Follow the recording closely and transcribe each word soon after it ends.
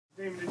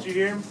Did you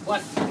hear him?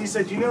 What? He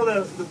said, you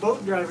know the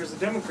boat driver's a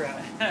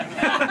Democrat.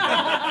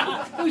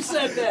 Who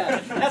said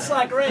that? That's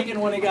like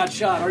Reagan when he got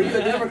shot. Are you a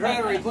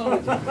Democrat or a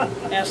Republican?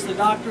 Ask the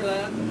doctor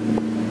that.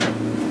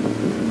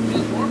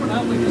 He's warming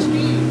up with the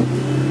ski.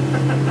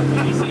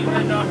 You see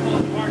Red Dog pull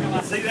in the parking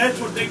lot. See,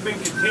 that's what they've been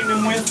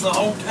contending with the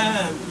whole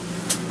time.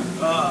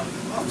 I'll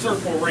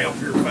circle around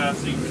here 5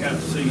 so you can kind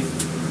of see it.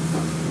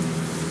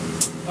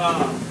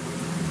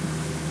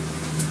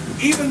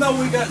 Even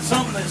though we got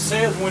something that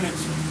says when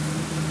it's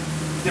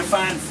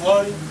defined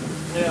flooding,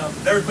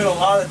 there's been a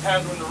lot of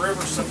times when the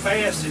river's so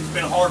fast, it's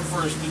been hard for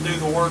us to do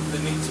the work that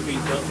needs to be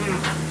done.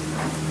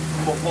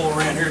 We'll pull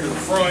around here to the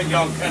front.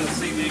 Y'all can kind of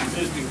see the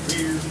existing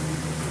piers.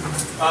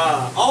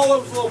 All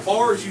those little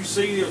bars you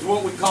see is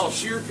what we call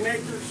shear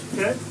connectors.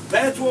 Okay.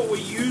 That's what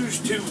we use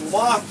to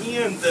lock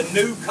in the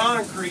new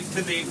concrete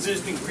to the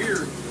existing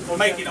pier,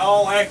 make it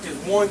all act as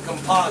one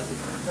composite.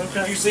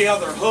 Okay. You see how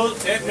they're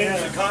hooked? That means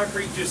the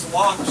concrete just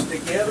locks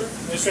together.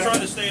 Just try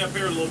to stay up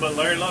here a little bit,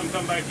 Larry. Let them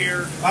come back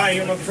here. I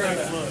am. I'm trying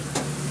to look.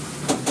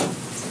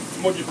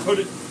 I'm going to just put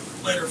it,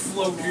 let her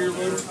float here a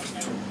little.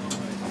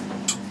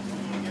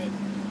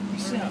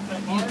 You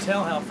can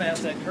tell how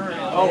fast that current is.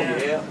 Oh,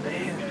 yeah.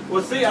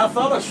 Well, see, I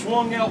thought I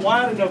swung out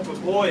wide enough, but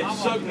boy, it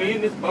sucked me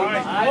in this boat. All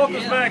right, walk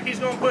us back. He's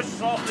going to push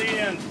us off the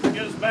end,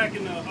 get us back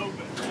in the open.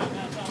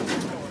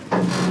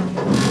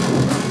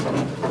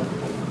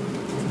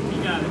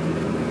 You got it.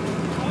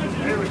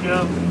 There we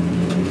go.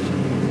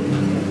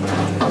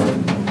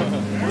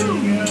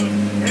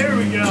 There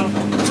we go.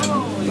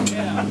 Holy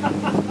cow.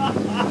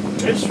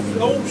 It's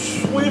old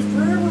Swift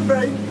River,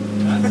 baby.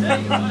 I tell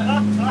you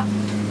what.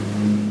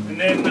 And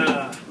then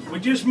we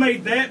just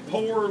made that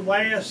pour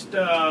last,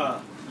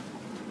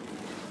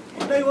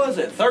 what day was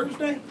it?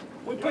 Thursday?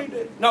 We paid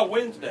it. No,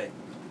 Wednesday.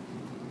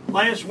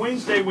 Last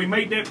Wednesday we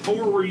made that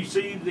pour where you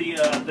see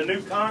the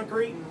new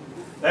concrete.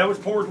 That was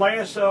poured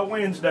last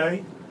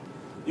Wednesday.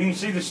 You can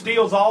see the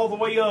steel's all the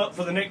way up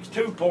for the next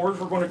 2 pours.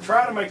 We're going to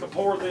try to make a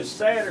pour this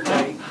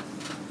Saturday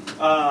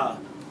for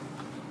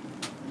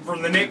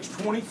the next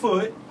 20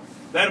 foot.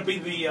 That'll be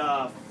the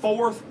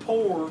third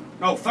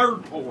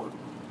pour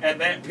at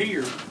that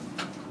pier.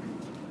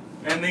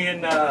 And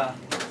then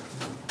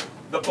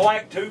the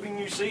black tubing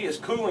you see is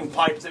cooling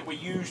pipes that we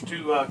use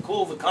to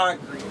cool the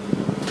concrete.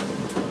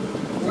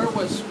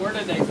 Where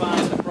did they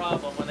find the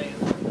problem when they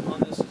on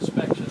this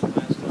inspection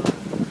last time?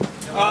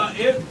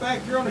 It's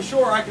back here on the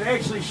shore. I can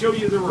actually show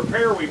you the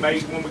repair we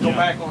made when we go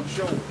back on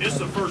shore. It's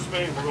the first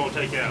main we're going to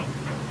take out.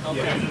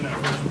 Okay. It's in that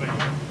first main.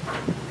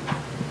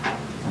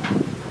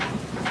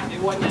 It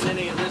wasn't in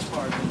any of this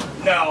part.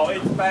 No,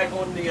 it's back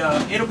on the.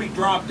 It'll be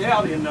dropped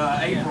out in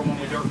April when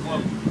we dirt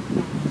close.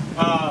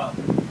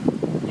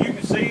 You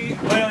can see.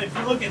 Well, if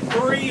you look at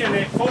 3 and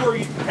at 4,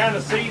 you can kind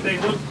of see they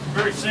look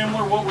very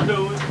similar. What we're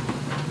doing.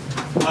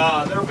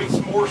 There'll be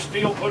some more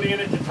steel put in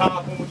at the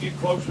top when we get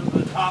closer to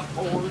the top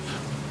pours.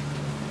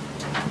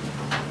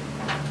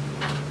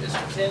 Just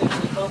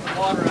continuously pumping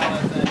water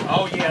out of that thing.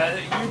 Oh yeah,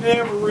 you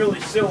never really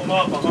seal them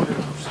up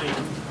 100%.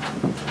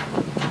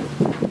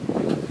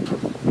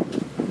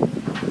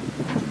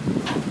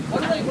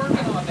 What are they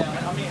working on down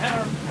there? I mean,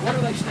 what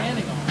are they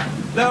standing on?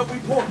 Now, we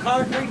pour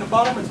concrete in the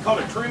bottom. It's called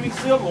a trimming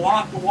seal to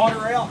lock the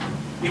water out.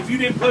 If you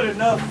didn't put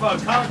enough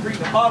concrete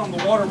in the bottom,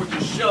 the water would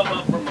just shove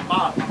up from the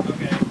bottom.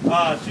 Okay.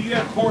 So you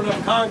have to pour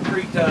enough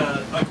concrete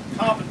to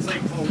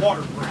compensate for the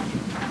water pressure.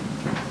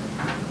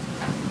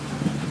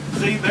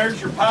 See,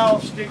 there's your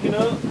pile sticking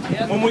up.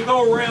 Yep. When we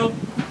go around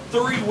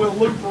 3, we'll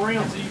loop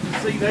around so you can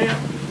see that.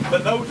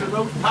 But those are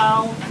those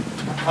piles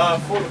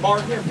for the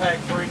barge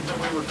impact frames that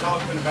we were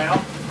talking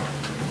about.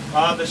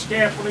 The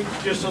scaffolding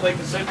just so they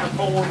can set their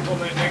forms on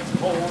that next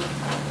pour.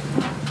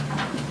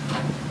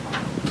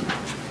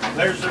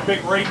 There's their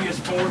big radius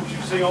forms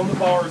you see on the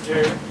barge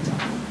there.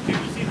 Can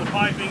you see the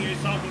piping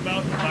he's talking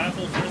about, the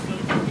baffle system?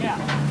 Yeah.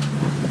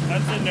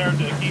 That's in there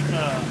to keep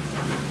the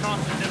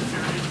constant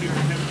temperature,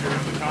 interior temperature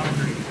of the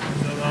concrete.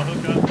 So they'll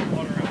hook up the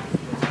water up to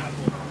the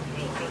baffle.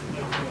 It'll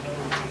circulate through the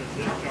hose and it's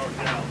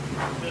discharged out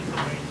just to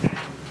maintain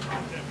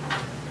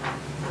temperature.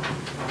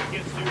 If it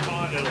gets too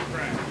hot, it'll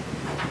crack.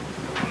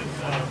 It's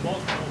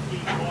multiple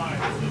feet wide,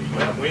 so you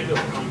got The windows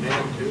come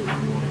down too.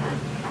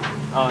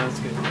 Oh, that's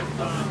good.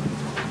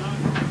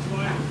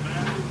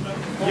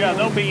 yeah,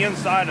 they'll be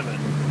inside of it.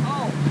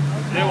 Oh.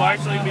 Okay. They will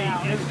actually be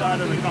inside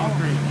of the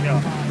concrete.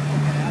 Yeah.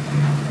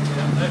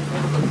 That's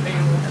one of the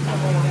panels.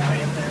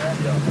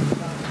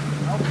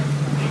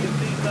 You can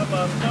see some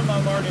of them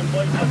already in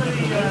place.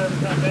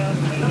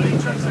 How many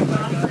trucks of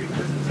concrete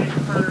does it take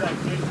per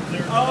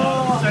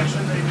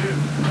section they do?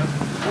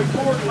 We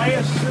poured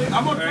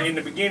in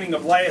the beginning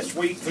of last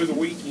week through the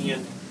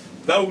weekend.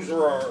 Those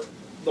were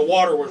the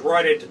water was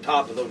right at the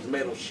top of those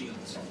metal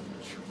sheets.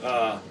 These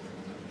guys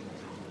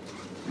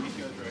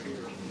right here.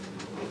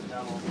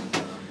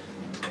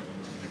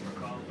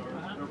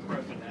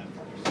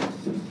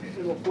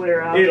 It'll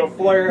flare out. It'll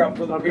flare up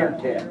for the pier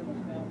cap.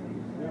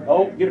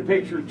 Oh, get a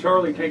picture of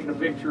Charlie taking a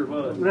picture of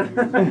us.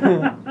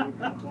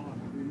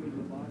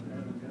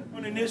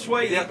 this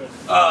way. Yeah.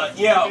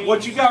 Yeah,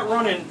 what you got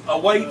running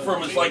away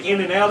from us, like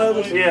in and out of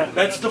us, Yeah.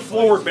 that's the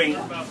floor beam.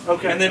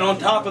 Okay. And then on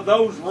top of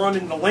those,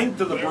 running the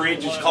length of the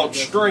bridge is called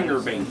stringer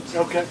beams.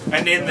 Okay.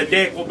 And then the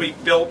deck will be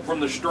built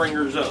from the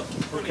stringers up.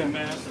 Pretty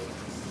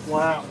massive.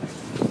 Wow.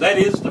 That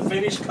is the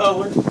finished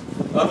color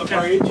of the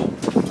bridge,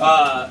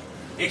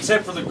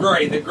 except for the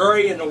gray. The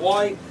gray and the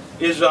white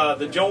is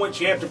the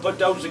joints. You have to put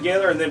those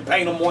together and then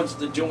paint them once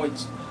the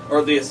joints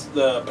or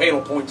the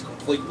panel points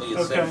completely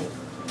assembled.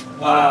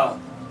 Wow.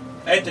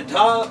 At the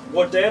top,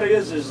 what that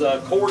is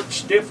cord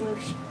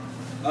stiffeners,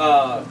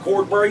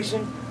 cord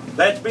bracing.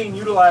 That's being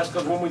utilized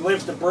because when we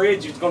lift the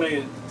bridge, it's going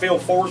to feel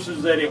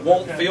forces that it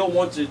won't feel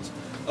once it's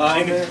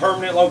in its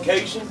permanent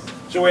location.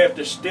 So we have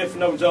to stiffen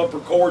those upper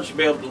cords to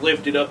be able to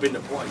lift it up into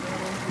place.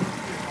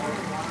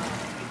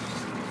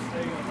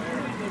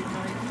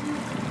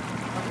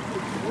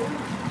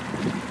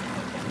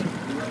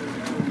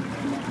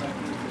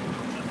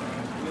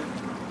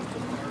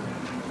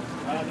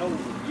 I know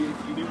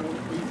you do want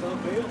to be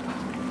something else.